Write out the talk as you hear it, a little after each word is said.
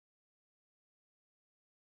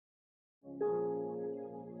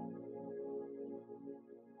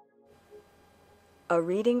A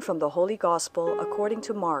reading from the Holy Gospel according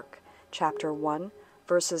to Mark, chapter 1,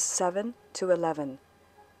 verses 7 to 11.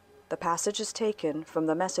 The passage is taken from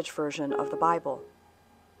the Message version of the Bible.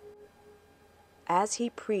 As he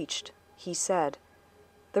preached, he said,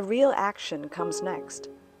 "The real action comes next.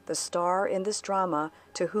 The star in this drama,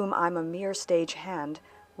 to whom I'm a mere stage hand,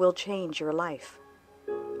 will change your life.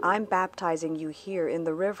 I'm baptizing you here in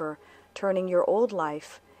the river, turning your old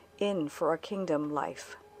life in for a kingdom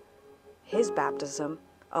life. His baptism,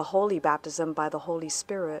 a holy baptism by the Holy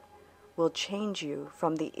Spirit, will change you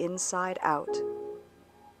from the inside out."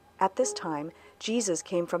 At this time, Jesus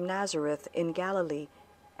came from Nazareth in Galilee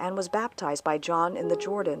and was baptized by John in the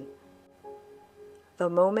Jordan. The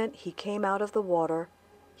moment he came out of the water,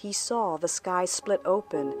 he saw the sky split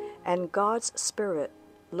open and God's Spirit,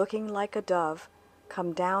 looking like a dove,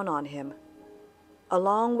 come down on him.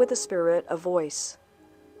 Along with the Spirit, a voice,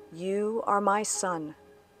 "You are my Son,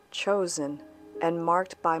 chosen and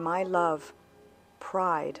marked by my love,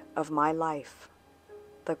 pride of my life."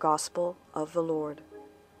 The Gospel of the Lord.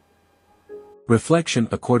 Reflection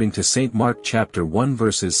according to St. Mark chapter 1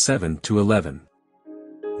 verses 7 to 11.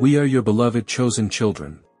 We are your beloved chosen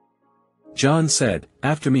children. John said,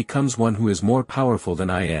 "After me comes one who is more powerful than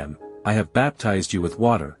I am. I have baptized you with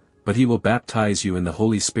water, but he will baptize you in the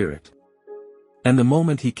Holy Spirit." And the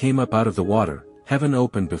moment he came up out of the water, heaven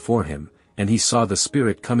opened before him, and he saw the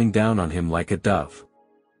Spirit coming down on him like a dove.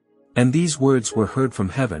 And these words were heard from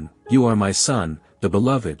heaven, "You are my Son, the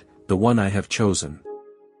beloved, the one I have chosen."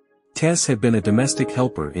 Tess had been a domestic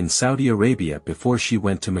helper in Saudi Arabia before she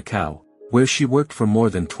went to Macau, where she worked for more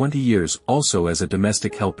than 20 years also as a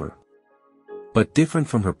domestic helper. But different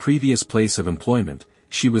from her previous place of employment,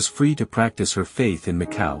 she was free to practice her faith in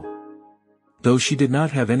Macau. Though she did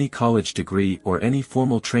not have any college degree or any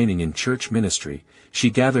formal training in church ministry, she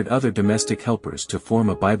gathered other domestic helpers to form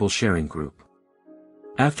a Bible-sharing group.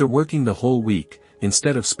 After working the whole week,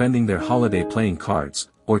 instead of spending their holiday playing cards,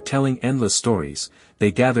 or telling endless stories,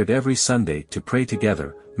 they gathered every Sunday to pray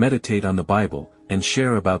together, meditate on the Bible, and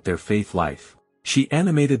share about their faith life. She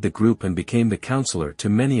animated the group and became the counselor to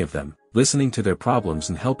many of them, listening to their problems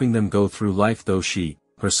and helping them go through life though she,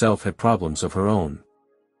 herself had problems of her own.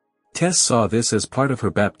 Tess saw this as part of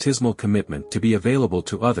her baptismal commitment to be available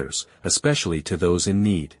to others, especially to those in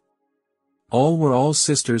need. All were all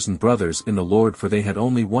sisters and brothers in the Lord, for they had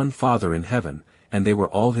only one Father in heaven, and they were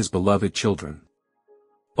all his beloved children.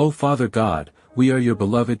 O Father God, we are your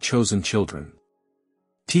beloved chosen children.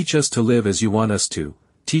 Teach us to live as you want us to,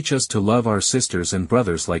 teach us to love our sisters and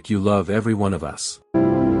brothers like you love every one of us.